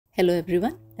Hello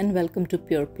everyone and welcome to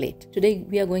Pure Plate. Today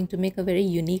we are going to make a very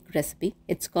unique recipe.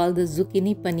 It's called the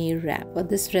Zucchini Paneer wrap. For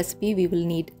this recipe we will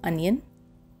need onion,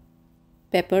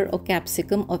 pepper or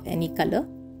capsicum of any color,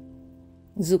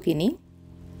 zucchini.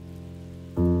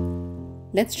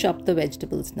 Let's chop the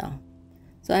vegetables now.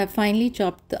 So I have finely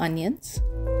chopped the onions,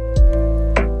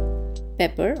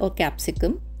 pepper or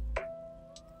capsicum,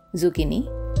 zucchini,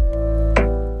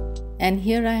 and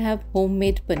here I have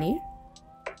homemade paneer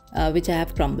which I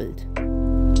have crumbled.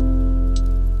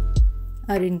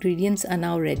 Our ingredients are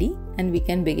now ready and we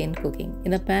can begin cooking.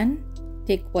 In a pan,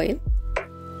 take oil.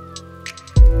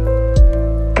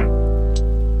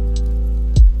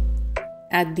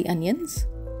 Add the onions.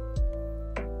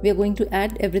 We are going to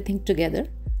add everything together.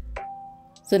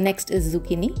 So next is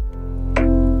zucchini.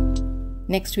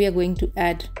 Next we are going to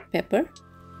add pepper.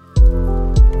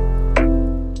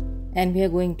 And we are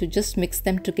going to just mix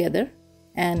them together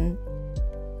and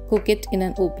cook it in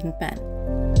an open pan.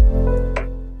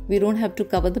 We don't have to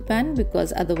cover the pan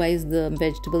because otherwise the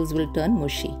vegetables will turn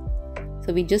mushy.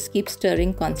 So we just keep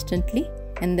stirring constantly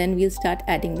and then we'll start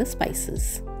adding the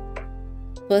spices.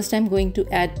 First I'm going to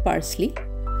add parsley.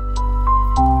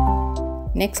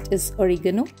 Next is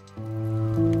oregano.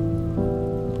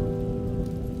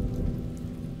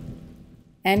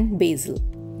 And basil.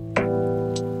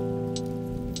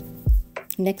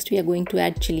 Next we are going to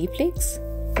add chili flakes.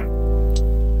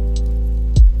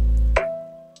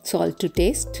 Salt to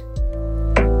taste,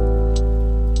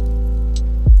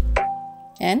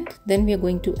 and then we are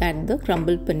going to add the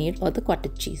crumbled paneer or the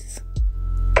cottage cheese.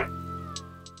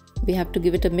 We have to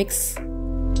give it a mix.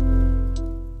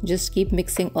 Just keep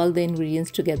mixing all the ingredients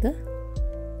together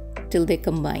till they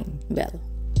combine well.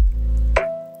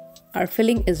 Our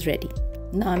filling is ready.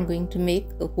 Now I'm going to make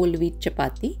a whole wheat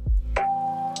chapati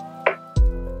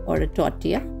or a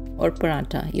tortilla or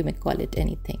paratha, you may call it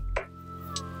anything.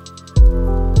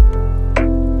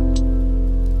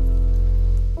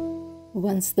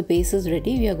 Once the base is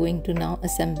ready, we are going to now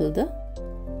assemble the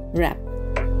wrap.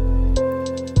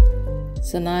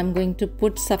 So now I'm going to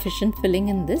put sufficient filling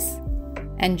in this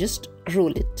and just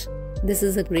roll it. This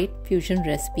is a great fusion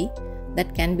recipe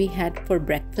that can be had for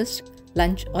breakfast,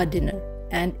 lunch or dinner,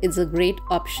 and is a great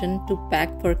option to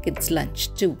pack for kids'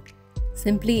 lunch too.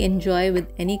 Simply enjoy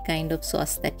with any kind of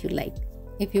sauce that you like.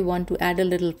 If you want to add a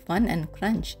little fun and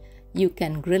crunch, you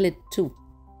can grill it too.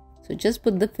 So just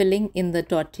put the filling in the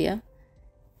tortilla,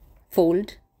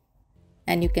 fold,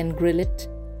 and you can grill it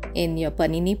in your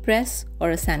panini press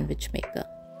or a sandwich maker.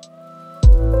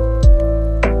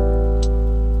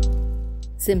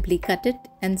 Simply cut it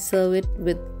and serve it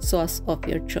with sauce of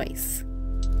your choice.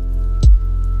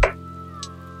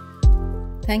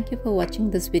 Thank you for watching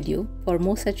this video. For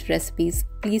more such recipes,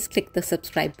 please click the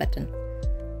subscribe button.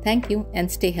 Thank you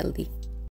and stay healthy.